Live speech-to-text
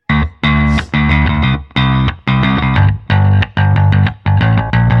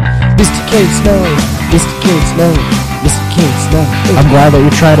Mr. K. Snow, Mr. K. Snow, Mr. K. Snow. I'm glad that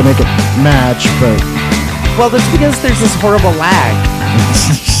you try to make it match, but Well, that's because there's this horrible lag.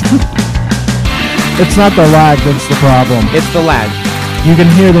 it's not the lag that's the problem. It's the lag. You can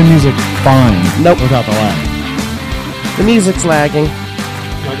hear the music fine Nope. without the lag. The music's lagging.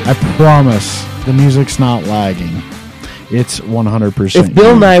 I promise the music's not lagging. It's 100%. If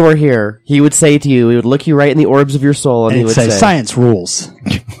Bill Nye were here, he would say to you, he would look you right in the orbs of your soul, and he would say, science rules.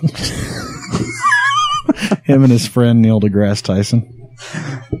 Him and his friend Neil deGrasse Tyson.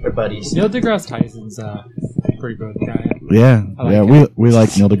 They're buddies. Neil deGrasse Tyson's a pretty good guy. Yeah, like yeah, him. we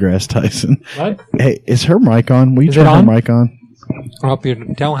like Neil deGrasse Tyson. What? Hey, is her mic on? Will you Is turn it her on? mic on? I hope you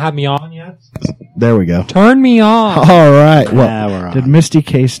don't have me on yet. There we go. Turn me on. All right. Well, Yeah, we're on. did Misty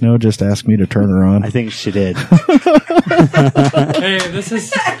K. Snow just ask me to turn her on? I think she did. Hey, this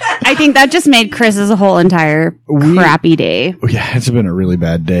is... I think that just made Chris's whole entire crappy day. Yeah, it's been a really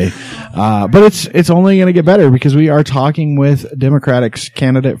bad day. But it's only going to get better because we are talking with Democratic's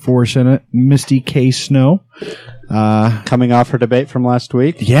candidate for Senate, Misty K. Snow. Coming off her debate from last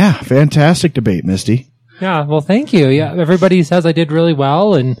week. Yeah, fantastic debate, Misty. Yeah, well, thank you. Yeah, everybody says I did really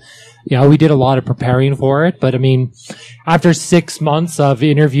well, and we did a lot of preparing for it. But I mean, after 6 months of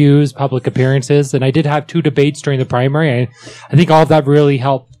interviews, public appearances, and I did have 2 debates during the primary, I think all of that really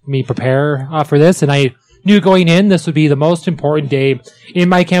helped me prepare for this. And I knew going in this would be the most important day in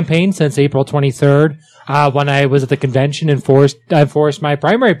my campaign since April 23rd, when I was at the convention and forced my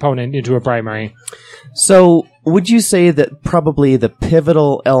primary opponent into a primary. So, would you say that probably the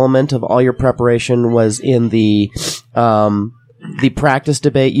pivotal element of all your preparation was in the practice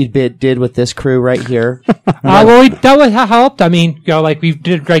debate you did with this crew right here? Well, that was helped. I mean, like we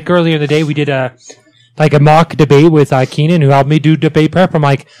did like earlier in the day, we did a mock debate with Keenan, who helped me do debate prep.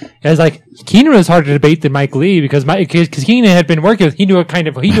 I was like, Keenan was harder to debate than Mike Lee because Keenan had been working with, he knew what I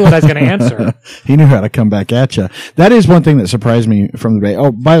was going to answer. He knew how to come back at you. That is one thing that surprised me from the debate.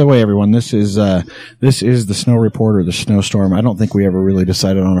 Oh, by the way, everyone, this is the Snow Report or the Snowstorm. I don't think we ever really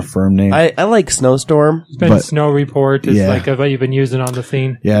decided on a firm name. I like Snowstorm. It's been Snow Report is Yeah. like what you've been using on the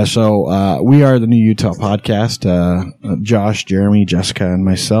scene. Yeah, so we are the New Utah Podcast. Josh, Jeremy, Jessica, and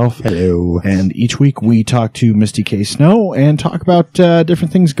myself. Hello. And each week we talk to Misty K. Snow and talk about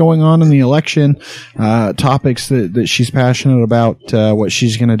different things going on in the election, topics that she's passionate about, what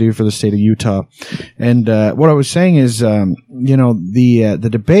she's going to do for the state of Utah. And what I was saying is, the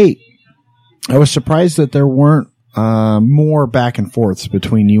debate, I was surprised that there weren't more back and forths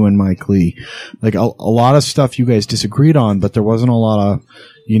between you and Mike Lee. Like a lot of stuff you guys disagreed on, but there wasn't a lot of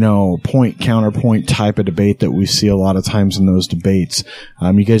point counterpoint type of debate that we see a lot of times in those debates.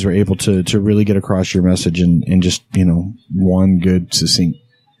 You guys were able to really get across your message in just, one good, succinct,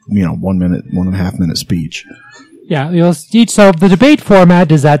 1 minute, 1.5 minute speech. Yeah. So the debate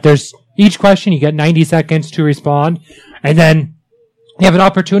format is that there's each question, you get 90 seconds to respond, and then you have an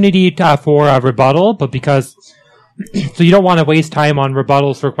opportunity for a rebuttal, but so you don't want to waste time on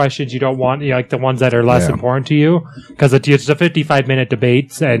rebuttals for questions you don't want, like the ones that are less important to you, because it's a 55-minute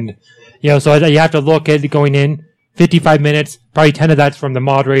debate, and so you have to look at going in 55 minutes. Probably 10 of that's from the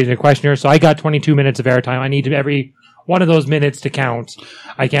moderator and the questioner. So I got 22 minutes of airtime. I need every one of those minutes to count.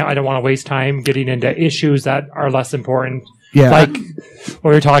 I don't want to waste time getting into issues that are less important. Yeah, like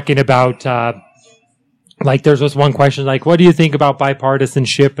we were talking about. Like there's this one question, like, what do you think about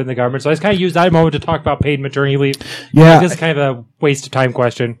bipartisanship in the government? So I just kind of used that moment to talk about paid maternity leave. Yeah. This is kind of a waste of time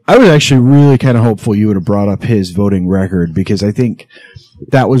question. I was actually really kind of hopeful you would have brought up his voting record, because I think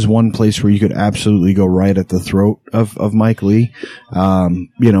that was one place where you could absolutely go right at the throat of Mike Lee.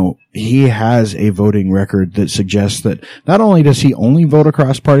 He has a voting record that suggests that not only does he only vote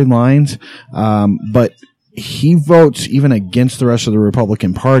across party lines, but he votes even against the rest of the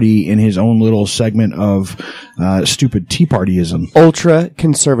Republican Party in his own little segment of stupid Tea Partyism. Ultra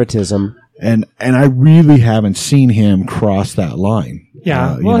conservatism. And I really haven't seen him cross that line.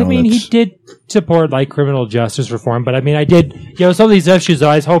 Yeah. He did support like criminal justice reform, but I did, some of these issues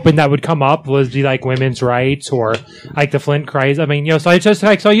I was hoping that would come up was be like women's rights or like the Flint crisis. So I just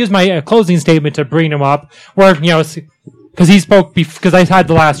so I used my closing statement to bring him up where, because he spoke, because I had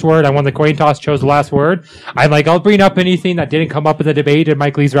the last word. I won the coin toss, chose the last word. I'm like, I'll bring up anything that didn't come up in the debate in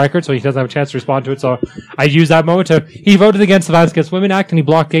Mike Lee's record, so he doesn't have a chance to respond to it. So I used that moment he voted against the Violence Against Women Act, and he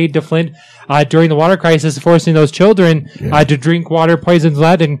blocked aid to Flint during the water crisis, forcing those children to drink water poisons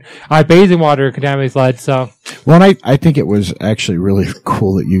lead and bathing water contaminates lead. So Well, and I think it was actually really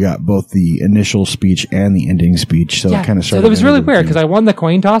cool that you got both the initial speech and the ending speech. So it kind of started. So it was really weird because I won the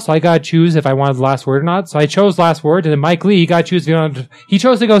coin toss, so I got to choose if I wanted the last word or not. So I chose last word, and then Mike Lee, he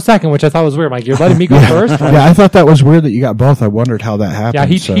chose to go second, which I thought was weird. Mike, you're letting me go first? Yeah, I thought that was weird that you got both. I wondered how that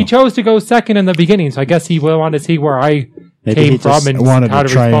happened. Yeah, he chose to go second in the beginning, so I guess he wanted to see where I came from and wanted how to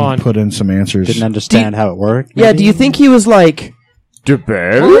to try respond. and put in some answers. Didn't understand how it worked. Yeah, do you think he was like,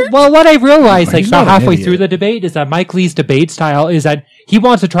 debate? Well, what I realized, He's about not an halfway idiot. through the debate, is that Mike Lee's debate style is that he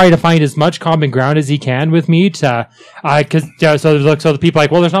wants to try to find as much common ground as he can with me so the people are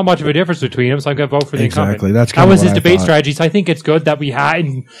like, well, there's not much of a difference between them, so I'm going to vote for the incumbent. Exactly. That's that kinda was what his I debate thought. strategy. So I think it's good that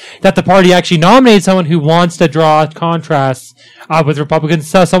that the party actually nominated someone who wants to draw contrasts with Republicans,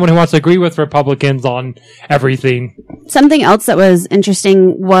 someone who wants to agree with Republicans on everything. Something else that was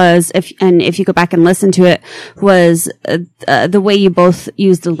interesting was, if you go back and listen to it, was the way you both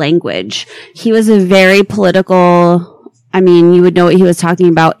used the language. He was a very political. I mean, you would know what he was talking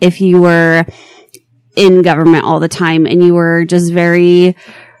about if you were in government all the time, and you were just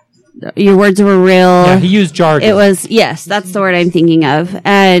your words were real. Yeah, he used jargon. It was, yes, that's the word I'm thinking of.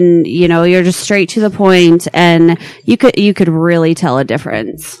 And, you're just straight to the point, and you could really tell a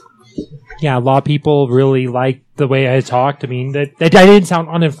difference. Yeah, a lot of people really liked the way I talked. I mean, that I didn't sound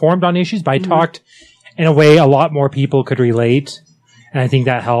uninformed on issues, but I talked in a way a lot more people could relate. And I think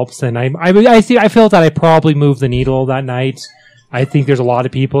that helps. And I feel that I probably moved the needle that night. I think there's a lot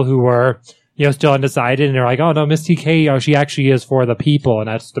of people who were, still undecided, and they're like, oh no, Misty K, she actually is for the people, and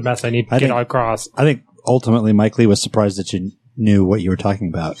that's the mess I need to get across. I think ultimately Mike Lee was surprised that you knew what you were talking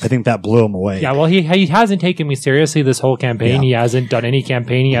about. I think that blew him away. Yeah, well, he hasn't taken me seriously this whole campaign. Yeah. He hasn't done any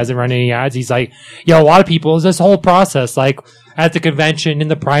campaign. He hasn't run any ads. He's like, a lot of people, this whole process, like, at the convention, in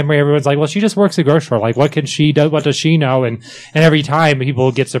the primary, everyone's like, well, she just works at a grocery store. Like, what can she do? What does she know? And every time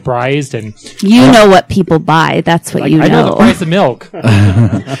people get surprised, and you know what people buy. That's what like, you know. I know the price of milk.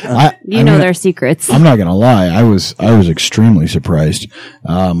 Their secrets. I'm not gonna lie. I was extremely surprised.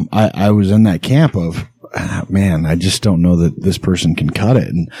 I was in that camp of, man, I just don't know that this person can cut it.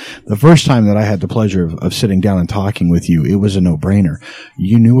 And the first time that I had the pleasure of sitting down and talking with you, it was a no-brainer.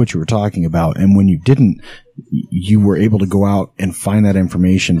 You knew what you were talking about, and when you didn't, you were able to go out and find that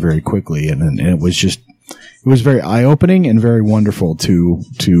information very quickly, and it was very eye-opening and very wonderful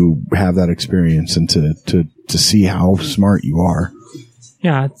to have that experience and to see how smart you are.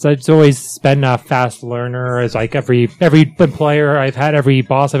 Yeah, it's always been a fast learner. As like every employer I've had, every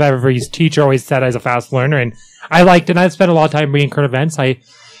boss I've had, every teacher always said I was a fast learner, and I liked it. And I've spent a lot of time reading current events. I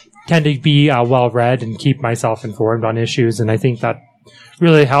tend to be well read and keep myself informed on issues, and I think that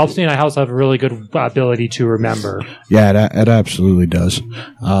really helps me, and I also have a really good ability to remember. Yeah, it absolutely does.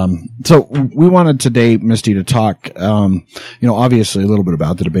 So we wanted today, Misty, to talk, obviously a little bit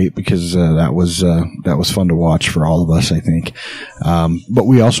about the debate, because that was fun to watch for all of us, I think. But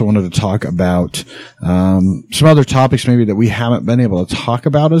we also wanted to talk about some other topics maybe that we haven't been able to talk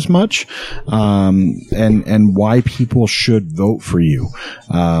about as much, and why people should vote for you.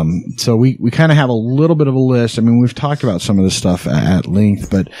 So we kind of have a little bit of a list. I mean, we've talked about some of this stuff at length,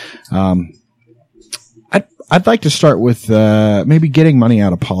 but I'd like to start with maybe getting money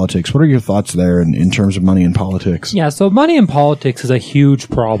out of politics. What are your thoughts there in terms of money in politics? Yeah, so money in politics is a huge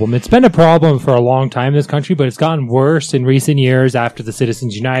problem. It's been a problem for a long time in this country, but it's gotten worse in recent years after the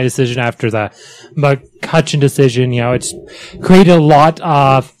Citizens United decision, after the McCutcheon decision. It's created a lot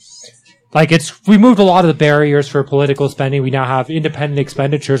of it's removed a lot of the barriers for political spending. We now have independent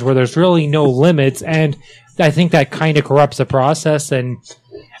expenditures where there's really no limits, and I think that kind of corrupts the process, and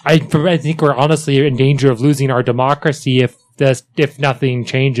I think we're honestly in danger of losing our democracy if nothing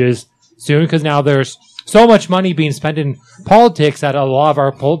changes soon, because now there's so much money being spent in politics that a lot of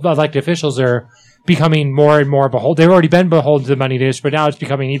our elected officials are becoming more and more beholden. They've already been beholden to the money dish, but now it's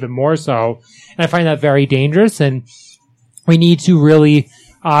becoming even more so, and I find that very dangerous, and we need to really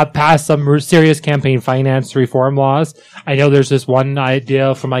pass some serious campaign finance reform laws. I know there's this one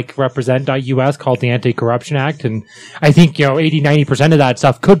idea from Represent.us called the Anti-Corruption Act, and I think 80-90% of that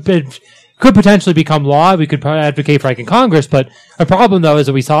stuff could potentially become law. We could probably advocate for in Congress, but a problem though is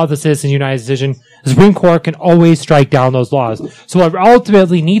that we saw the Citizens United decision. The Supreme Court can always strike down those laws. So what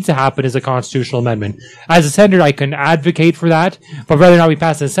ultimately needs to happen is a constitutional amendment. As a senator, I can advocate for that, but whether or not we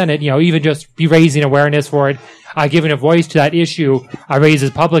pass in the Senate, even just be raising awareness for it, giving a voice to that issue, raises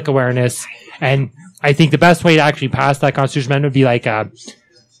public awareness. And I think the best way to actually pass that constitutional amendment would be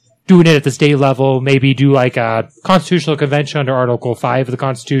doing it at the state level, maybe do a constitutional convention under Article 5 of the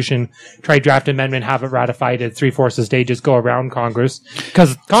Constitution, try draft an amendment, have it ratified at 3/4 of the state, just go around Congress.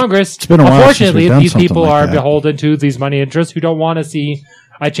 Because Congress, been a while since unfortunately, we've done these something people like are that. beholden to these money interests who don't want to see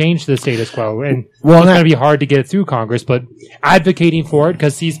a change to the status quo. And Well, it's going to be hard to get it through Congress, but advocating for it,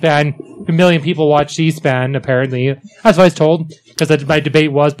 because C-SPAN, a million people watch C-SPAN, apparently. That's what I was told, because my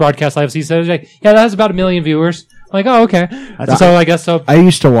debate was broadcast live C-SPAN. Like, yeah, that has about 1 million viewers. I'm like, oh, okay. So I guess so. I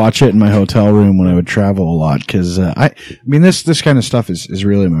used to watch it in my hotel room when I would travel a lot because I mean this kind of stuff is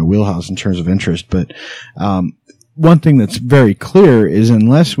really my wheelhouse in terms of interest. But one thing that's very clear is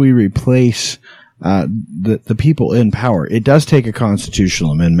unless we replace the people in power, it does take a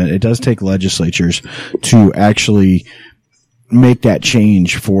constitutional amendment. It does take legislatures to actually make that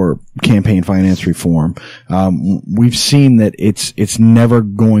change for campaign finance reform. We've seen that it's never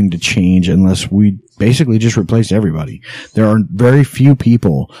going to change unless we basically just replace everybody. There are very few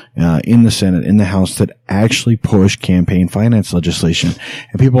people in the Senate, in the House, that actually push campaign finance legislation.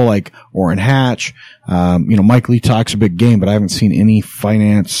 And people like Orrin Hatch, Mike Lee talks a big game, but I haven't seen any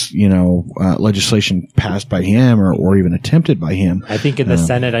finance, legislation passed by him or even attempted by him. I think in the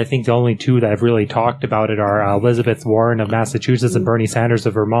Senate, I think the only two that have really talked about it are Elizabeth Warren of Massachusetts and Bernie Sanders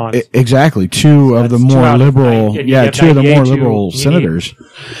of Vermont. Exactly. Two of the more liberal senators.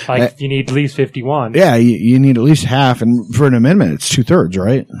 You need at least 51. Yeah, you need at least half, and for an amendment, it's 2/3,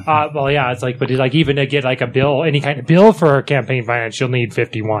 right? It's like, but it's like even to get like a bill, any kind of bill for campaign finance, you'll need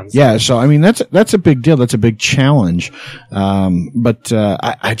 51. So. Yeah, so I mean that's a big deal. That's a big challenge. But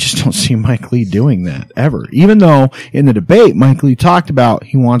I just don't see Mike Lee doing that ever. Even though in the debate, Mike Lee talked about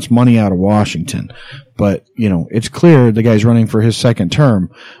he wants money out of Washington, but it's clear the guy's running for his second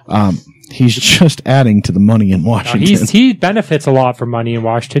term. He's just adding to the money in Washington. He benefits a lot from money in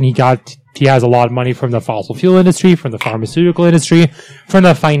Washington. He has a lot of money from the fossil fuel industry, from the pharmaceutical industry, from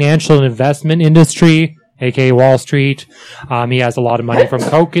the financial and investment industry, aka Wall Street. He has a lot of money from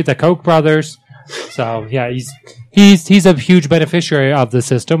the Koch brothers. So yeah, he's a huge beneficiary of the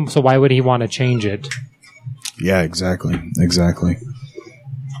system. So why would he want to change it? Yeah, exactly.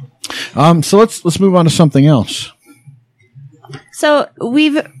 So let's move on to something else. So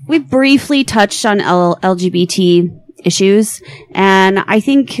we've briefly touched on LGBT issues, and I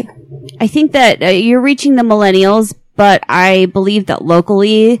think that you're reaching the millennials, but I believe that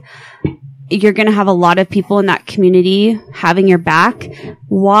locally you're going to have a lot of people in that community having your back.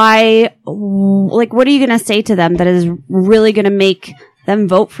 What are you going to say to them that is really going to make them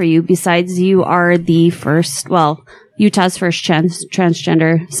vote for you, besides you are the Utah's first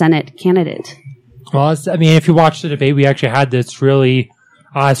transgender Senate candidate? Well, if you watch the debate, we actually had this really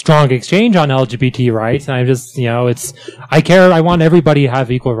strong exchange on LGBT rights. And I just, I want everybody to have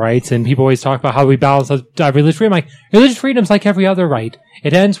equal rights. And people always talk about how we balance religious freedom. Like, religious freedom is like every other right.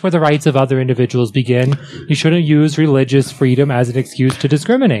 It ends where the rights of other individuals begin. You shouldn't use religious freedom as an excuse to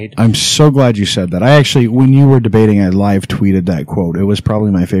discriminate. I'm so glad you said that. I actually, when you were debating, I live tweeted that quote. It was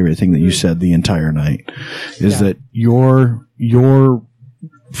probably my favorite thing that you said the entire night. That your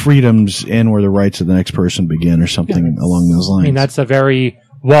freedoms end where the rights of the next person begin, or something along those lines. I mean, that's a very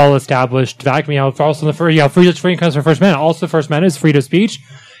well-established fact. Also freedom comes from First Amendment. Also, the First Amendment is freedom of speech.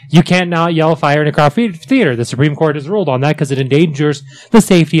 You can't not yell fire in a crowded theater. The Supreme Court has ruled on that because it endangers the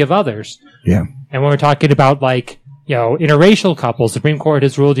safety of others. Yeah. And when we're talking about interracial couples, the Supreme Court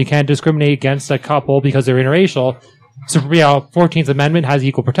has ruled you can't discriminate against a couple because they're interracial. So, 14th Amendment has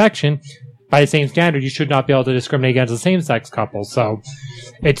equal protection. By the same standard, you should not be able to discriminate against the same-sex couple. So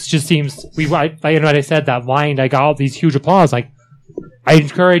it just seems when I said that line, I got all these huge applause. Like, I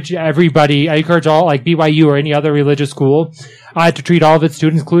encourage everybody, all, like BYU or any other religious school, to treat all of its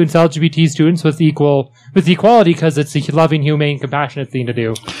students, including LGBT students, with equality, because it's a loving, humane, compassionate thing to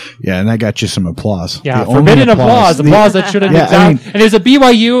do. Yeah, and that got you some applause. Yeah, forbidden applause that shouldn't exist. And there's a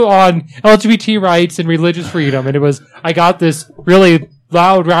BYU on LGBT rights and religious freedom, and I got this really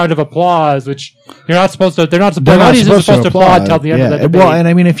loud round of applause, which you're not supposed to. They're not supposed to applaud till the end of the debate. Well, and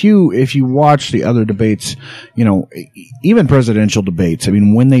I mean, if you watch the other debates, even presidential debates, I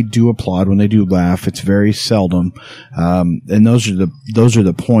mean, when they do applaud, when they do laugh, it's very seldom. And those are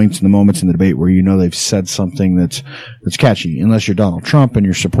the points and the moments in the debate where they've said something that's catchy. Unless you're Donald Trump and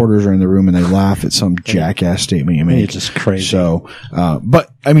your supporters are in the room and they laugh at some jackass statement you make. It's just crazy. So, but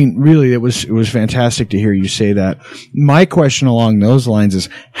I mean, really, it was fantastic to hear you say that. My question along those lines is,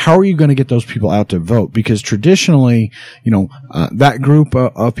 how are you going to get those people out to vote? Because traditionally, that group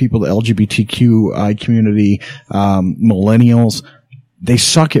of people, the LGBTQI community, millennials, they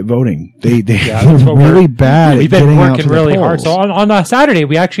suck at voting. They're really bad. We've been working really hard. So on Saturday,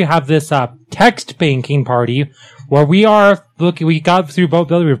 we actually have this text banking party where we got through both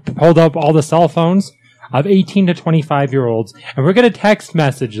buildings. We pulled up all the cell phones of 18 to 25-year-olds, and we're going to text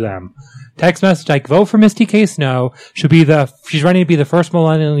message them. text message like, vote for Misty K. Snow. She's running to be the first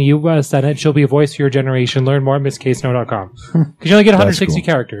millennial in the U.S. Senate. She'll be a voice for your generation. Learn more at mistkSnow.com. Because you only get 160 cool.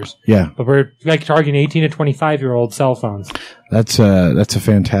 characters. Yeah. But we're like targeting 18 to 25-year-old cell phones. That's a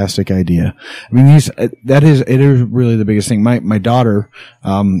fantastic idea. I mean, it is really the biggest thing. My daughter,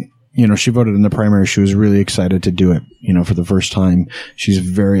 she voted in the primary. She was really excited to do it, for the first time. She's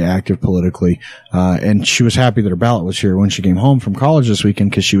very active politically. And she was happy that her ballot was here when she came home from college this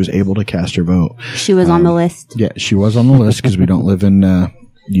weekend because she was able to cast her vote. She was on the list. Yeah, she was on the list because we don't live in,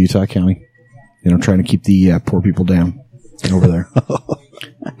 Utah County. Trying to keep the poor people down over there.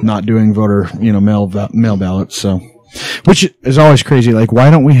 Not doing voter, mail ballots. So, which is always crazy. Like, why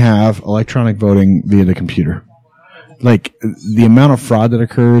don't we have electronic voting via the computer? Like, the amount of fraud that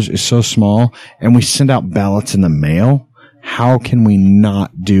occurs is so small, and we send out ballots in the mail. How can we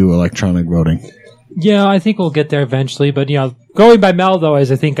not do electronic voting? Yeah, I think we'll get there eventually. But, going by mail, though,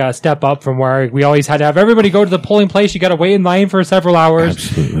 is, I think, a step up from where we always had to have everybody go to the polling place. You got to wait in line for several hours.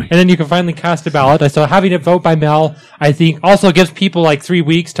 Absolutely. And then you can finally cast a ballot. So having it vote by mail, I think, also gives people like 3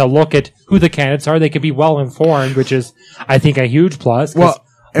 weeks to look at who the candidates are. They can be well informed, which is, I think, a huge plus. Well,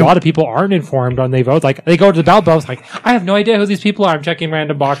 a lot of people aren't informed when they vote. Like, they go to the ballot box, like, I have no idea who these people are. I'm checking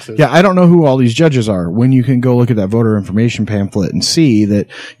random boxes. Yeah, I don't know who all these judges are. When you can go look at that voter information pamphlet and see that,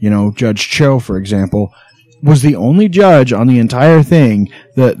 Judge Cho, for example, was the only judge on the entire thing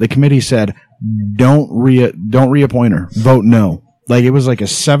that the committee said, don't reappoint her. Vote no. Like, it was like a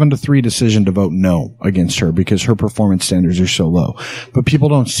 7-3 decision to vote no against her because her performance standards are so low. But people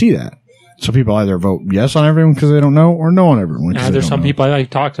don't see that. So people either vote yes on everyone because they don't know, or no on everyone. There's some people I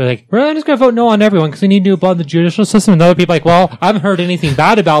talk to, like, we're just going to vote no on everyone because we need new blood in the judicial system. And other people like, well, I haven't heard anything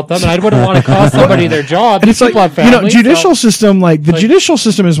bad about them, and I wouldn't want to cost somebody their job. And it's like, judicial system, judicial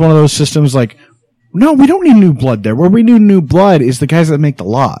system is one of those systems like, no, we don't need new blood there. Where we need new blood is the guys that make the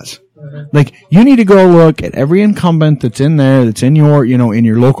laws. Like, you need to go look at every incumbent that's in there, that's in your, in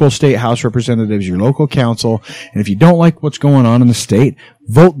your local state house representatives, your local council. And if you don't like what's going on in the state,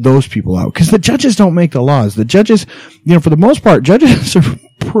 vote those people out. Because the judges don't make the laws. The judges, for the most part, judges are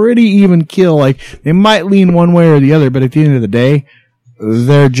pretty even keel. Like, they might lean one way or the other, but at the end of the day,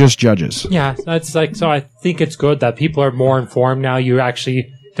 they're just judges. Yeah, that's like, so I think it's good that people are more informed now.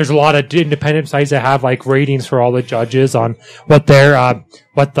 There's a lot of independent sites that have like ratings for all the judges on what their,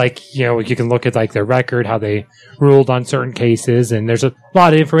 you can look at like their record, how they ruled on certain cases, and there's a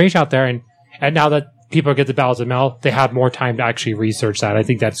lot of information out there. And now that people get the ballots in mail, they have more time to actually research that. I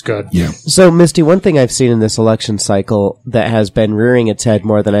think that's good. Yeah. So, Misty, one thing I've seen in this election cycle that has been rearing its head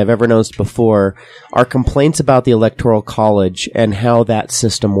more than I've ever noticed before are complaints about the Electoral College and how that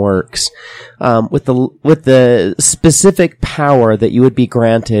system works. With the specific power that you would be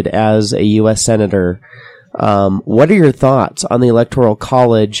granted as a U.S. Senator, what are your thoughts on the Electoral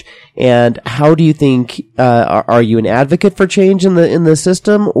College, and how do you think, are you an advocate for change in the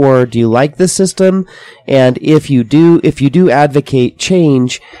system, or do you like this system? And if you do advocate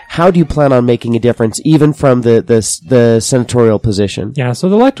change, how do you plan on making a difference, even from the senatorial position? Yeah, so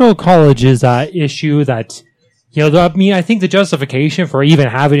the Electoral College is an issue that, I think the justification for even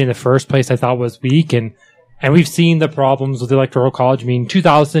having it in the first place I thought was weak, and we've seen the problems with the Electoral College.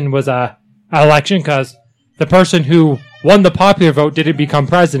 2000 was an election because the person who won the popular vote didn't become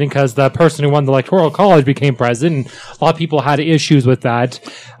president because the person who won the Electoral College became president. A lot of people had issues with that.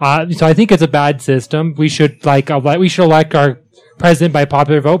 So I think it's a bad system. We should elect our president by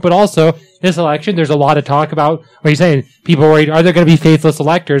popular vote, but also this election, there's a lot of talk about what you're saying. People are worried, are there going to be faithless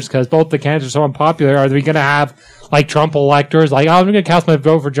electors because both the candidates are so unpopular? Are we going to have like Trump electors? Like, I'm going to cast my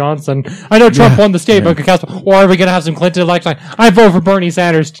vote for Johnson. I know Trump won the state, but I could cast. Or are we going to have some Clinton elections? Like, I vote for Bernie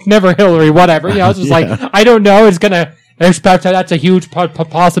Sanders, never Hillary, whatever. It's just like, I don't know. It's going to. That's a huge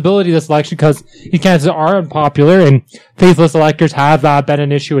possibility this election because these candidates are unpopular and faithless electors have been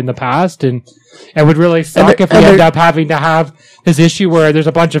an issue in the past, and it would really suck if we end up having to have this issue where there's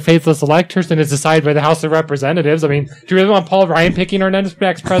a bunch of faithless electors and it's decided by the House of Representatives. Do you really want Paul Ryan picking our next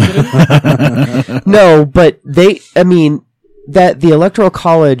president? No, but that the Electoral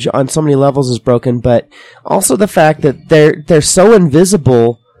College on so many levels is broken, but also the fact that they're so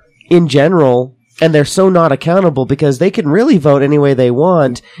invisible in general. And they're so not accountable because they can really vote any way they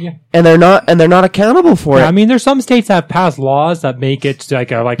want, and they're not accountable for it. There's some states that have passed laws that make it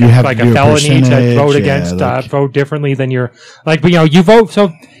like a felony to vote against, vote differently than you vote.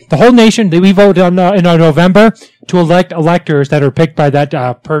 So the whole nation, we vote in November to elect electors that are picked by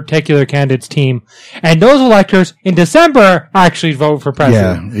that particular candidate's team, and those electors in December actually vote for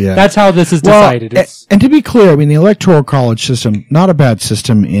president. Yeah. That's how this is decided. And to be clear, the Electoral College system, not a bad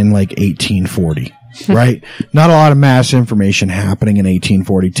system in like 1840. right? Not a lot of mass information happening in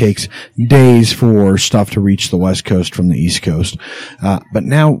 1840. It takes days for stuff to reach the West Coast from the East Coast. But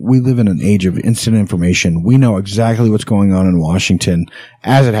now we live in an age of instant information. We know exactly what's going on in Washington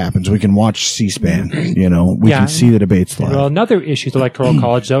as it happens. We can watch C-SPAN, we can see the debates live. Well, another issue with the Electoral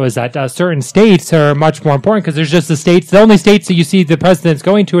College, though, is that certain states are much more important because there's just the only states that you see the president's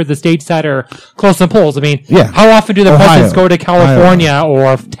going to are the states that are close in polls. I mean, how often do the presidents go to California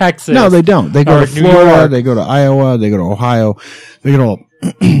or Texas? No, they don't. They go to Florida, they go to Iowa, they go to Ohio, they go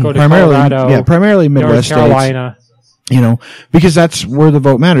to primarily, Colorado, primarily Midwest North Carolina. States. Because that's where the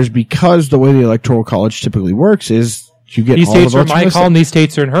vote matters. Because the way the Electoral College typically works is you get these all the states are in votes my from the column, these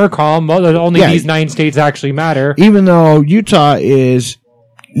states are in her column. Well, only these 9 states actually matter. Even though Utah is,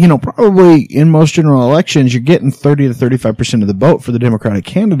 probably in most general elections, you're getting 30 to 35% of the vote for the Democratic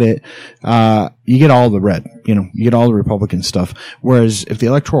candidate. You get all the red, you get all the Republican stuff. Whereas if the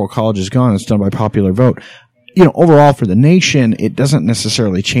Electoral College is gone, it's done by popular vote. Overall for the nation, it doesn't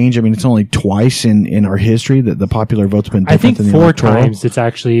necessarily change. I mean, it's only twice in our history that the popular vote's been different than the electoral. 4 times.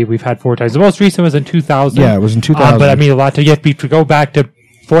 We've had 4 times. The most recent was in 2000. Yeah, it was in 2000. But I mean, you have to go back to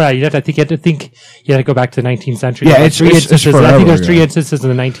before that. You have to go back to the 19th century. Yeah, it's 3 instances. forever, I think there's 3 instances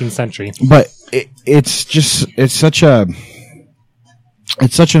in the 19th century. But it's such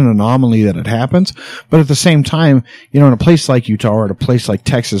an anomaly that it happens. But at the same time, in a place like Utah or at a place like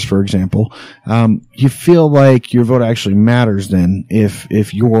Texas, for example, you feel like your vote actually matters then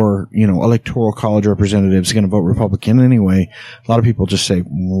if your, Electoral College representative is going to vote Republican anyway. A lot of people just say,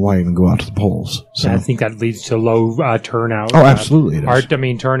 well, why even go out to the polls? So I think that leads to low turnout. Oh, absolutely. It is.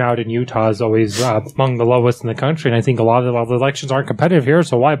 Turnout in Utah is always among the lowest in the country, and I think a lot of the elections aren't competitive here,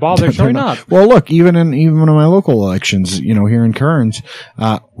 so why bother showing up? Well, look, even in my local elections, here in Kearns,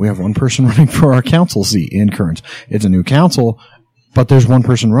 we have one person running for our council seat in Kearns. It's a new council, but there's one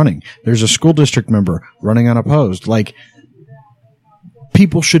person running. There's a school district member running unopposed. Like,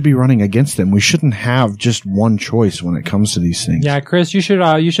 people should be running against them. We shouldn't have just one choice when it comes to these things. Yeah, Chris, you should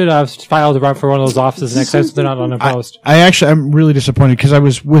file to run for one of those offices next time so they're not unopposed. I'm really disappointed because I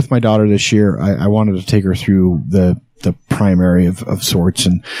was with my daughter this year. I wanted to take her through the primary of sorts.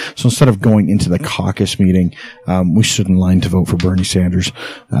 And so instead of going into the caucus meeting, we stood in line to vote for Bernie Sanders,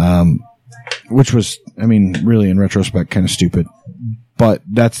 which was, really in retrospect kind of stupid. But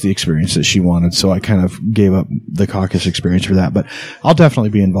that's the experience that she wanted, so I kind of gave up the caucus experience for that. But I'll definitely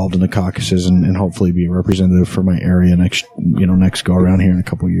be involved in the caucuses and hopefully be a representative for my area next go around here in a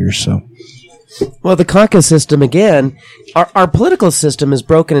couple of years. So. Well, the caucus system, again, our political system is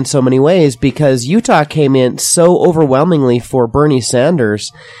broken in so many ways because Utah came in so overwhelmingly for Bernie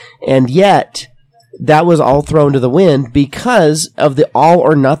Sanders, and yet that was all thrown to the wind because of the all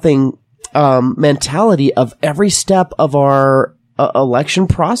or nothing mentality of every step of our election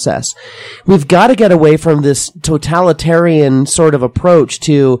process. We've got to get away from this totalitarian sort of approach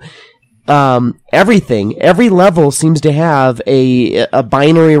to everything. Every level seems to have a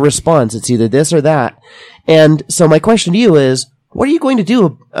binary response. It's either this or that. And so my question to you is, what are you going to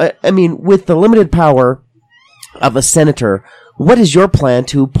do? With the limited power of a senator, what is your plan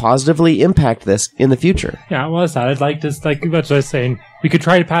to positively impact this in the future? Yeah, well, that's that. I'd like this, that's what I was saying. We could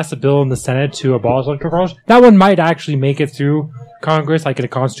try to pass a bill in the Senate to abolish electoral college. That one might actually make it through Congress, like in a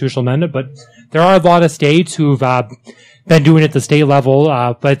constitutional amendment, but there are a lot of states who've been doing it at the state level,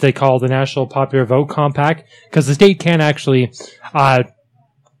 what they call the National Popular Vote Compact, because the state can actually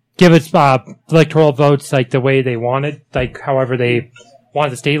give its electoral votes like the way they want it, like however they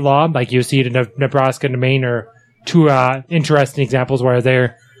want the state law. Like you see it in Nebraska and Maine are two interesting examples where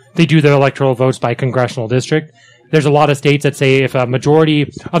they do their electoral votes by congressional district. There's a lot of states that say if a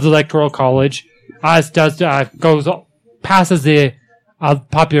majority of the electoral college passes the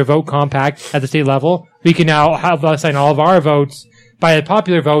popular vote compact at the state level, we can now assign all of our votes by a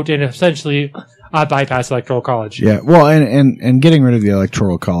popular vote and essentially bypass electoral college. Yeah, well, and getting rid of the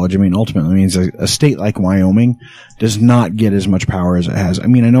electoral college, ultimately means a state like Wyoming does not get as much power as it has. I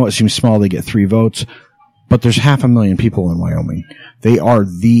know it seems small; they get 3 votes, but there's 500,000 people in Wyoming. They are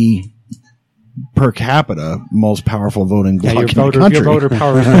the per capita most powerful voting bloc in the country. Your voter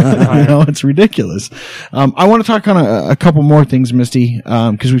power is it's ridiculous. I want to talk on a couple more things, Misty,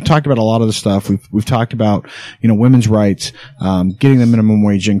 because we've talked about a lot of the stuff. We've talked about, women's rights, getting the minimum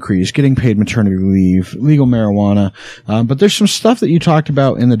wage increase, getting paid maternity leave, legal marijuana. But there's some stuff that you talked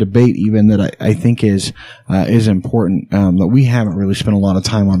about in the debate even that I think is important, that we haven't really spent a lot of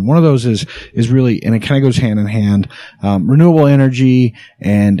time on. One of those is really, and it kind of goes hand in hand, renewable energy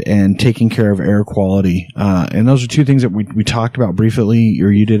and taking care of air quality. And those are 2 things that we talked about briefly, or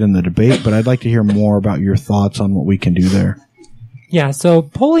you did in the debate, but I'd like to hear more about your thoughts on what we can do there. Yeah, so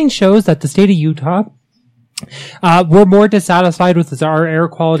polling shows that the state of Utah, we're more dissatisfied with our air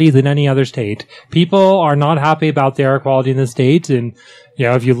quality than any other state. People are not happy about the air quality in the state. And,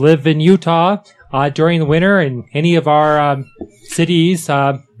 if you live in Utah, during the winter in any of our, cities,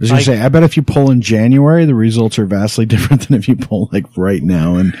 I was going to say, I bet if you poll in January, the results are vastly different than if you poll like right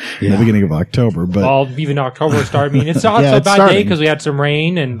now in the beginning of October. But even October started. I mean, it's not so bad day because we had some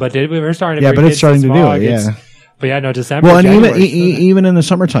rain, but we're starting to. Yeah, but it's starting to do it. Yeah. But yeah, no, December. Well, and January, even in the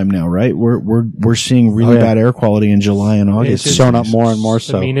summertime now, right? We're seeing really bad air quality in July and August. It's showing up more and more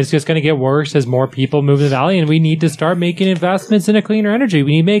so. I mean, it's just going to get worse as more people move to the valley, and we need to start making investments into cleaner energy.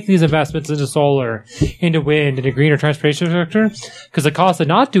 We need to make these investments into solar, into wind, into greener transportation sector, because the cost of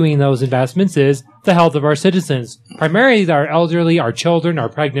not doing those investments is the health of our citizens, primarily our elderly, our children, our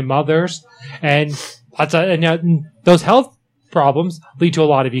pregnant mothers, and those health problems lead to a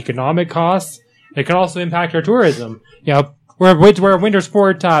lot of economic costs. It can also impact our tourism. We're a winter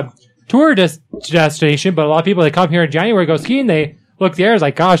sport tour destination, but a lot of people that come here in January go skiing, they look at the air is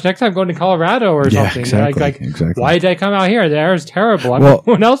like, gosh, next time I'm going to Colorado or something. Exactly. Why did I come out here? The air is terrible. I'm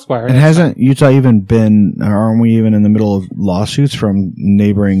going elsewhere. And hasn't Utah even been, aren't we even in the middle of lawsuits from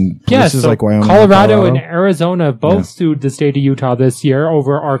neighboring places like Wyoming? Colorado and Arizona both sued the state of Utah this year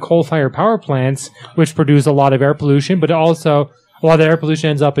over our coal-fired power plants, which produce a lot of air pollution, but also a lot of the air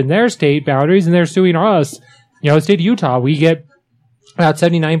pollution ends up in their state boundaries, and they're suing us. The state of Utah, we get about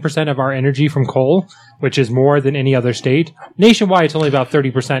 79% of our energy from coal, which is more than any other state. Nationwide, it's only about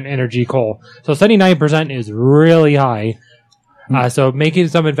 30% energy coal. So 79% is really high. So making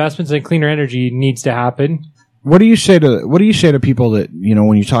some investments in cleaner energy needs to happen. What do you say to people that,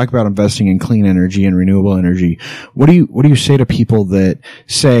 when you talk about investing in clean energy and renewable energy, what do you say to people that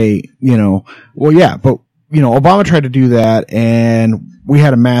say, well, yeah, but Obama tried to do that and we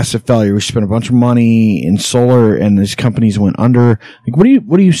had a massive failure. We spent a bunch of money in solar and these companies went under. Like,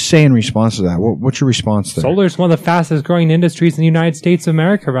 what do you say in response to that? What's your response there? Solar is one of the fastest growing industries in the United States of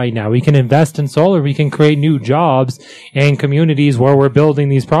America right now. We can invest in solar. We can create new jobs in communities where we're building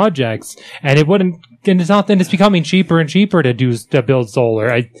these projects. And it's becoming cheaper and cheaper to build solar.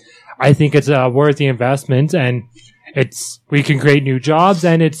 I think it's a worthy investment, and we can create new jobs,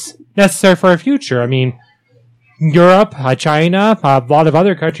 and it's necessary for our future. I mean, Europe, China, a lot of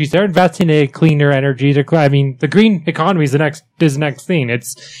other countries, they're investing in cleaner energy. The green economy is the next thing.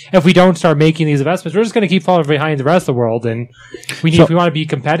 If we don't start making these investments, we're just going to keep falling behind the rest of the world. And if we want to be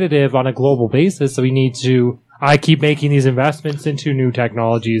competitive on a global basis, so we need to keep making these investments into new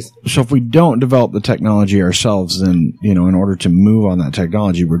technologies. So if we don't develop the technology ourselves, then, in order to move on that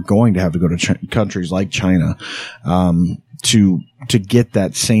technology, we're going to have to go to countries like China, to get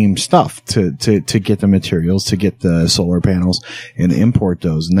that same stuff, to get the materials, to get the solar panels and import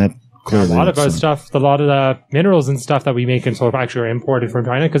those. And that clearly a lot of the minerals and stuff that we make in solar actually are imported from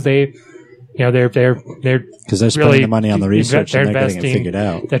China because they're because they're spending the money on the research and they're getting it figured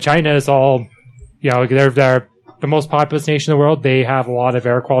out. That China is all, they're the most populous nation in the world. They have a lot of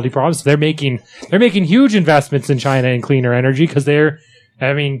air quality problems. So they're making huge investments in China in cleaner energy because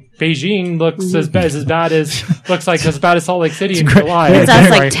Beijing looks as bad as Salt Lake City in July. That's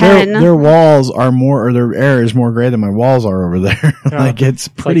like 10. Their walls are more, or their air is more gray than my walls are over there. It's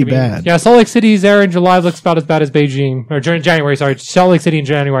pretty bad. Yeah, Salt Lake City's air in July looks about as bad as Beijing, or January. Sorry, Salt Lake City in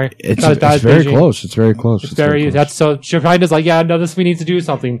January. It's very close. It's very close. So China's like, we need to do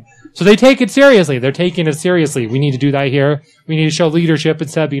something. So they take it seriously. They're taking it seriously. We need to do that here. We need to show leadership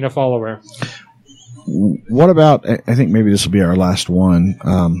instead of being a follower. What about, I think maybe this will be our last one,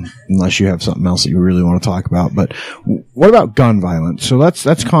 unless you have something else that you really want to talk about, but what about gun violence? So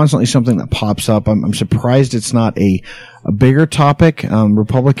that's constantly something that pops up. I'm surprised it's not a bigger topic.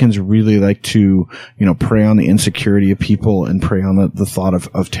 Republicans really like to, prey on the insecurity of people and prey on the thought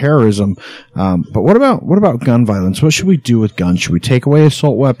of terrorism. But what about gun violence? What should we do with guns? Should we take away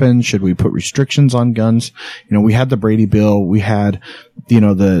assault weapons? Should we put restrictions on guns? We had the Brady bill. We had,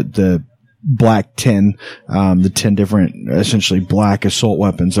 the black 10, the 10 different, essentially black assault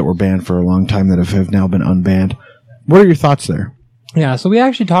weapons that were banned for a long time that have now been unbanned. What are your thoughts there? Yeah, so we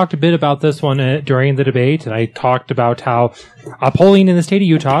actually talked a bit about this one during the debate, and I talked about how polling in the state of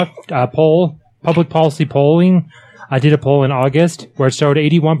Utah, public policy polling, I did a poll in August where it showed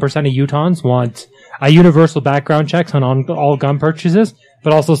 81% of Utahns want universal background checks on all gun purchases,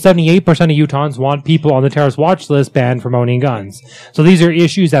 but also 78% of Utahns want people on the terrorist watch list banned from owning guns. So these are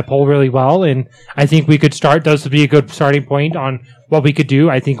issues that poll really well, and I think we could start, those would be a good starting point on what we could do.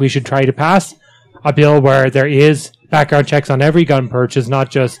 I think we should try to pass a bill where there is background checks on every gun purchase, not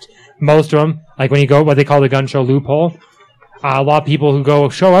just most of them, like when you go what they call the gun show loophole. A lot of people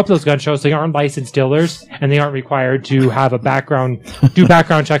who show up to those gun shows, they aren't licensed dealers, and they aren't required to have do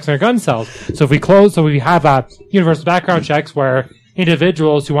background checks on their gun sales. So if we have universal background checks where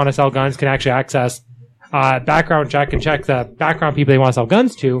individuals who want to sell guns can actually access background check and check the background people they want to sell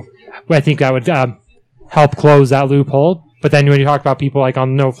guns to, I think that would help close that loophole. But then when you talk about people like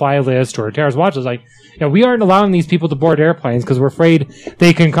on the no-fly list or terrorist watch list, like, we aren't allowing these people to board airplanes because we're afraid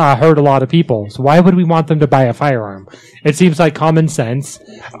they can hurt a lot of people. So why would we want them to buy a firearm? It seems like common sense,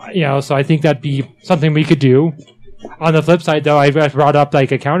 so I think that'd be something we could do. On the flip side, though, I brought up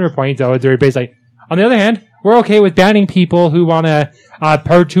like a counterpoint, though. They're basically like, on the other hand, we're okay with banning people who want to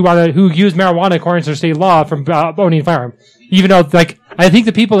who use marijuana according to state law from owning a firearm. Even though, like, I think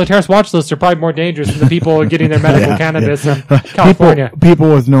the people on the terrorist watch list are probably more dangerous than the people getting their medical cannabis from California.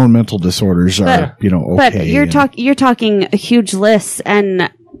 People with known mental disorders are, okay. But you're talking huge lists,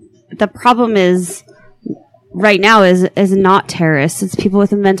 and the problem is right now is not terrorists. It's people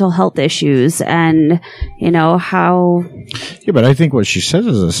with mental health issues, and how. Yeah, but I think what she says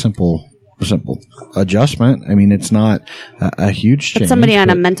is a simple adjustment. I mean, it's not a huge change. But somebody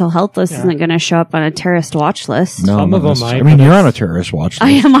on a mental health list isn't going to show up on a terrorist watch list. No, some of them might. I mean, you're on a terrorist watch list. I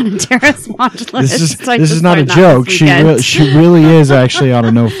am on a terrorist watch list. This is not a joke. She really is actually on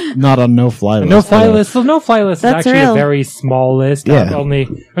a no-fly list. No-fly list. So no-fly list is actually real. a very small list. Yeah. There's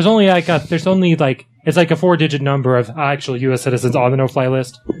only it's like a 4-digit number of actual U.S. citizens on the no-fly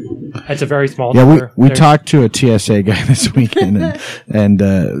list. It's a very small number. We talked to a TSA guy this weekend,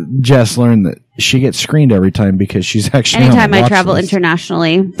 and Jess learned that she gets screened every time because she's actually anytime on the I travel list.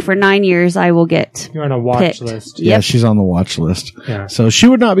 internationally for 9 years, I will get. You're on a watch picked. list. Yeah, Yep. she's on the watch list. Yeah. So she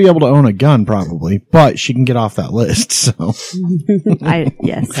would not be able to own a gun probably, but she can get off that list. So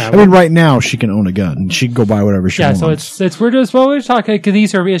Yes. Yeah, I mean, right now she can own a gun. She can go buy whatever she wants. So we're talking because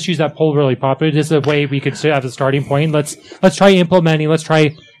these are issues that poll really popular. This is a way we could have a starting point. Let's try implementing. Let's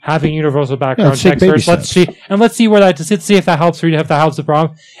try having universal background let's take checks baby first. Let's see where let's see if that helps. If that helps the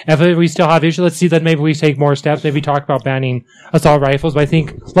problem. If we still have issues, let's see that maybe we take more steps. Maybe talk about banning assault rifles. But I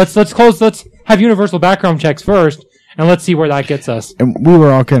think let's have universal background checks first. And let's see where that gets us. And we were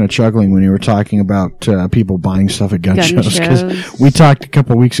all kind of chuckling when you were talking about people buying stuff at gun shows because we talked a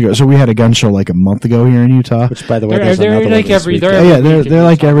couple of weeks ago. So we had a gun show like a month ago here in Utah. Which, by the way, they're like every they're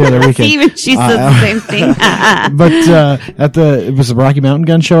like every other weekend. Even she said the same thing. But it was the Rocky Mountain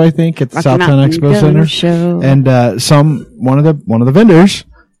Gun Show, I think, at the Southtown Expo Center. Show. And one of the vendors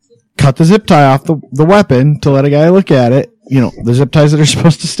cut the zip tie off the weapon to let a guy look at it. The zip ties that are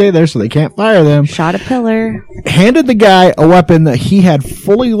supposed to stay there so they can't fire them. Shot a pillar. Handed the guy a weapon that he had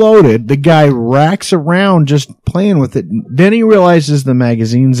fully loaded. The guy racks around just playing with it. Then he realizes the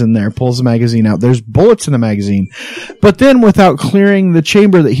magazine's in there, pulls the magazine out. There's bullets in the magazine. But then without clearing the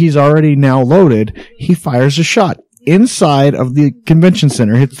chamber that he's already now loaded, he fires a shot inside of the convention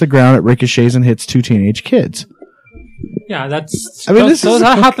center, hits the ground, it ricochets and hits 2 teenage kids. Yeah, that's.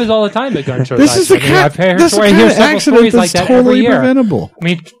 That happens all the time at gun shows. This is the kind of accident that's totally preventable. I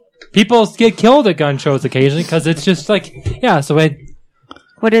mean, people get killed at gun shows occasionally because it's just like,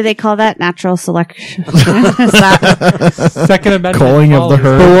 What do they call that? Natural selection. Second Amendment. Culling of the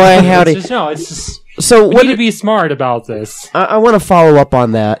herd. Boy, howdy. It's just. So we need to be smart about this. I want to follow up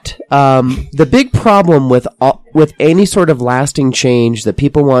on that. The big problem with any sort of lasting change that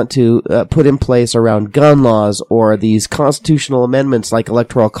people want to put in place around gun laws or these constitutional amendments like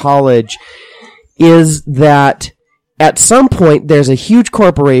Electoral College is that at some point there's a huge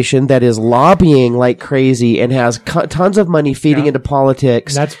corporation that is lobbying like crazy and has tons of money feeding into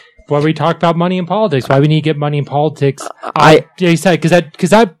politics. That's why we talk about money in politics. Why we need to get money in politics. They said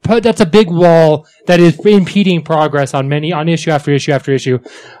that's a big wall that is impeding progress on issue after issue after issue.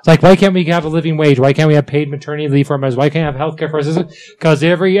 It's like, why can't we have a living wage? Why can't we have paid maternity leave for mothers? Why can't we have healthcare for us? Because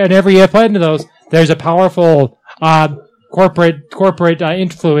every end of those, there's a powerful corporate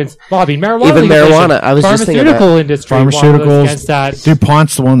influence lobbying. Marijuana. I was just thinking that. Pharmaceutical industry. Pharmaceuticals.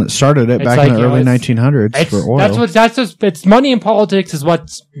 DuPont's the one that started it back in the early 1900s for oil. It's money in politics is what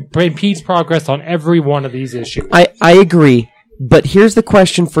impedes progress on every one of these issues. I agree, but here's the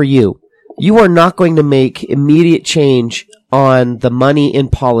question for you. You are not going to make immediate change on the money in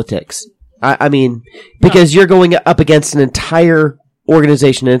politics. I mean, because you're going up against an entire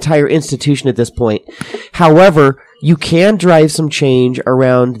organization, an entire institution at this point. However, you can drive some change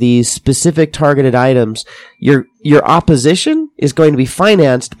around these specific targeted items. Your opposition is going to be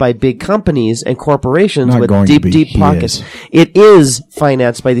financed by big companies and corporations with deep pockets. It is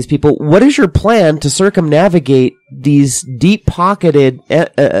financed by these people. What is your plan to circumnavigate these deep-pocketed,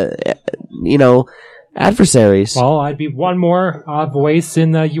 adversaries? Well, I'd be one more voice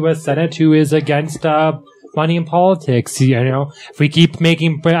in the U.S. Senate who is against money in politics. You know, if we keep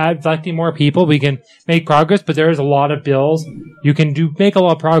electing more people, we can make progress. But there's a lot of bills you can make a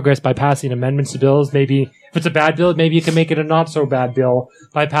lot of progress by passing amendments to bills. Maybe if it's a bad bill, maybe you can make it a not so bad bill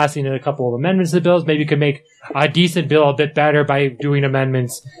by passing a couple of amendments to bills. Maybe you can make a decent bill a bit better by doing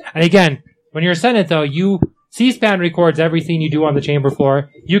amendments. And again, when you're Senate, though, C-SPAN records everything you do on the chamber floor.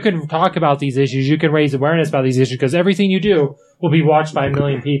 You can talk about these issues. You can raise awareness about these issues because everything you do will be watched by 1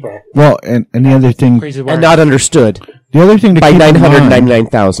 million people. Well, and the other thing, and not understood. The other thing to by keep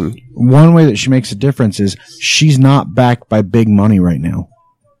 999,000. One way that she makes a difference is she's not backed by big money right now.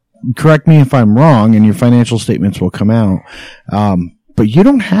 Correct me if I'm wrong, and your financial statements will come out. But you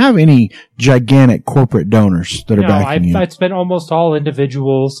don't have any gigantic corporate donors that are backing you. It's been almost all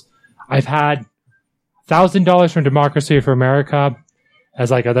individuals. I've had $1,000 from Democracy for America as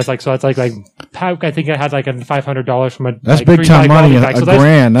I think I had like a $500 from a that's big time money, a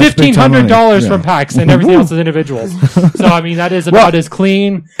grand. That's $1,500 from PACs, and everything else is individuals. So I mean that is about as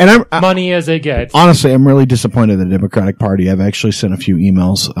clean money as it gets. Honestly, I'm really disappointed in the Democratic Party. I've actually sent a few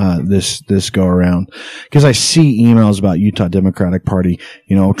emails this go around because I see emails about Utah Democratic Party,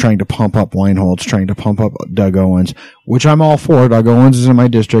 trying to pump up Weinholz, trying to pump up Doug Owens, which I'm all for. Doug Owens is in my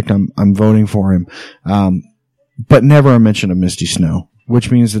district. I'm voting for him. But never a mention of Misty Snow, which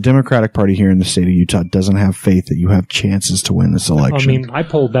means the Democratic Party here in the state of Utah doesn't have faith that you have chances to win this election. I mean, I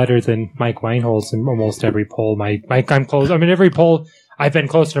poll better than Mike Weinholz in almost every poll. I'm close. I mean, every poll I've been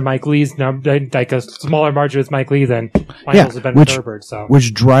closer to Mike Lee's, like a smaller margin with Mike Lee than Weinholz has been with Herbert. So.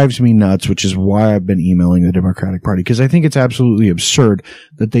 Which drives me nuts, which is why I've been emailing the Democratic Party, because I think it's absolutely absurd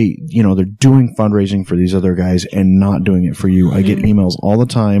that they're doing fundraising for these other guys and not doing it for you. I get emails all the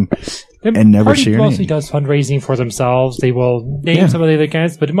time. And never see your name. The party mostly does fundraising for themselves. They will name some of the other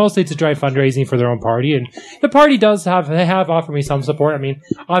candidates, but mostly to drive fundraising for their own party. And the party they have offered me some support. I mean,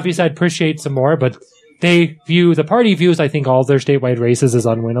 obviously I'd appreciate some more, but the party views, I think, all of their statewide races as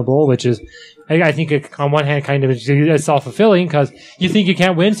unwinnable, which is, I think, on one hand, kind of self-fulfilling, because you think you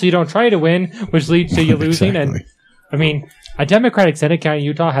can't win, so you don't try to win, which leads to you losing. Exactly. And, I mean, a Democratic Senate county in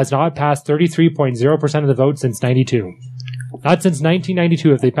Utah has not passed 33.0% of the vote since 92. Not since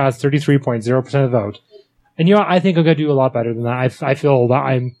 1992 if they passed 33.0% of the vote. And I think I'm going to do a lot better than that. I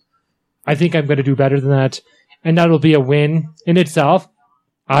think I'm going to do better than that. And that'll be a win in itself.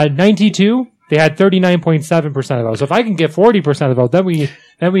 92, they had 39.7% of the vote. So if I can get 40% of the vote, then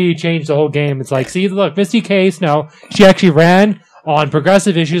we change the whole game. It's like, see, look, Misty Case, no, she actually ran on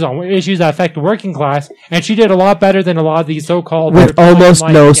progressive issues, on issues that affect the working class, and she did a lot better than a lot of these so-called... With almost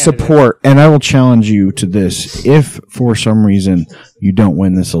no support. And I will challenge you to this. If, for some reason, you don't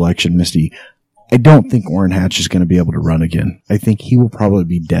win this election, Misty, I don't think Orrin Hatch is going to be able to run again. I think he will probably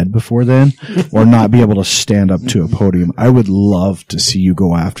be dead before then, or not be able to stand up to a podium. I would love to see you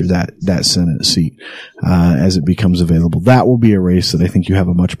go after that Senate seat as it becomes available. That will be a race that I think you have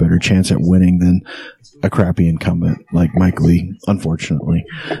a much better chance at winning than a crappy incumbent like Mike Lee, unfortunately.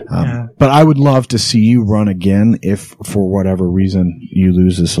 But I would love to see you run again if, for whatever reason, you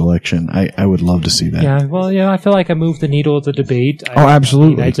lose this election. I would love to see that. Yeah, well, I feel like I moved the needle of the debate.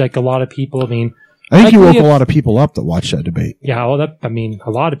 Absolutely. It's like a lot of people, I think you woke a lot of people up that watched that debate. Yeah, well,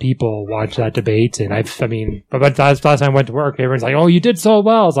 a lot of people watched that debate, and but last time I went to work, everyone's like, "Oh, you did so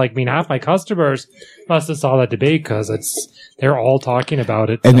well." It's like, half my customers must have saw that debate because they're all talking about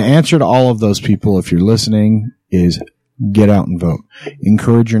it. And the answer to all of those people, if you're listening, is get out and vote.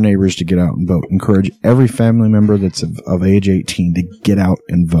 Encourage your neighbors to get out and vote. Encourage every family member that's of age 18 to get out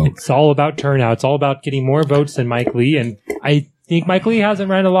and vote. It's all about turnout. It's all about getting more votes than Mike Lee, and I think Mike Lee hasn't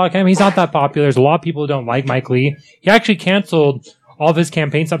ran a lot of campaigns. He's not that popular. There's a lot of people who don't like Mike Lee. He actually canceled all of his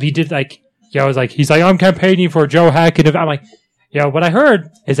campaign stuff. He did he's like, I'm campaigning for Joe Hackett. I'm like, what I heard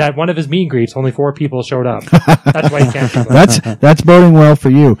is that one of his meet and greets, only 4 people showed up. That's why he canceled it. That's boding well for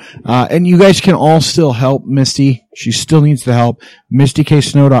you. And you guys can all still help Misty. She still needs the help.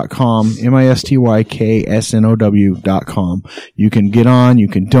 MistyKSnow.com, MistyKSnow.com. You can get on, you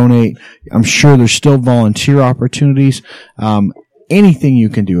can donate. I'm sure there's still volunteer opportunities. Anything you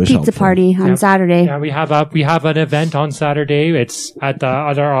can do is helpful. Pizza party on Saturday. Yeah, we have an event on Saturday. It's at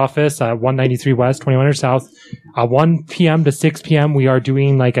our office at 193 West, 2100 South. 1 p.m. to 6 p.m. We are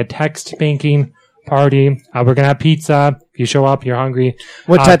doing like a text banking party. We're gonna have pizza. If you show up, you're hungry.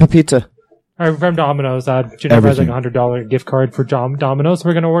 What type of pizza? From Domino's. Jennifer has like a $100 gift card for Domino's.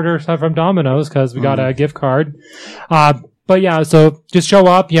 We're gonna order stuff from Domino's because we got a gift card. But yeah, so just show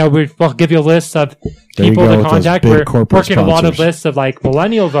up. We'll give you a list of people to contact. We're working a lot of lists of like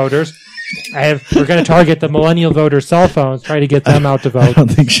millennial voters. We're going to target the millennial voters' cell phones, try to get them out to vote. I don't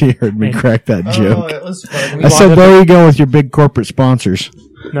think she heard me crack that joke. It was funny. I said, there you go with your big corporate sponsors.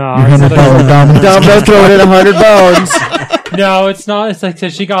 No, Your $100 Domino's. Domino throwing in 100 bones. No, it's not. It's like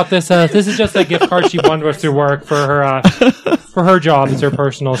she got this. This is just a gift card she won through work for her job. It's her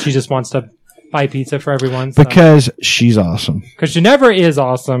personal. She just wants to buy pizza for everyone. So. Because she's awesome. Because Ginevra is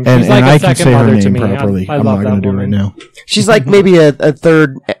awesome. She's And like I a can second say her mother to name me. properly. I I'm love not that going to do it right woman. now. She's like maybe a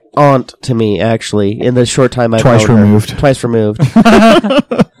third aunt to me, actually, in the short time I've Twice known her. removed. Twice removed.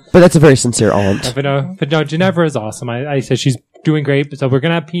 But that's a very sincere aunt. But no, Ginevra is awesome. I said she's doing great. So we're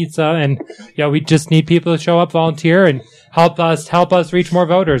gonna have pizza, and we just need people to show up, volunteer, and help us reach more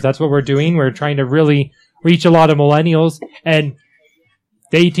voters. That's what we're doing. We're trying to really reach a lot of millennials, and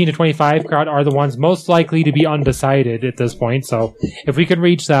the 18 to 25 crowd are the ones most likely to be undecided at this point. So if we can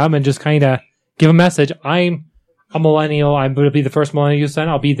reach them and just kind of give a message, I'm a millennial. I'm going to be the first millennial you send.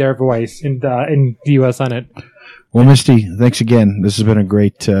 I'll be their voice in the U.S. Senate. Well, Misty, thanks again. This has been a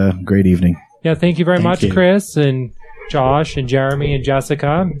great evening. Yeah, thank you very much, Chris and Josh and Jeremy and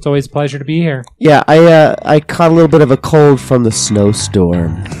Jessica. It's always a pleasure to be here. Yeah, I caught a little bit of a cold from the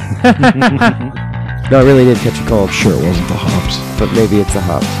snowstorm. No, I really did catch a cold. Sure, it wasn't the hops. But maybe it's the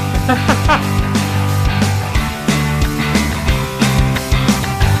hops.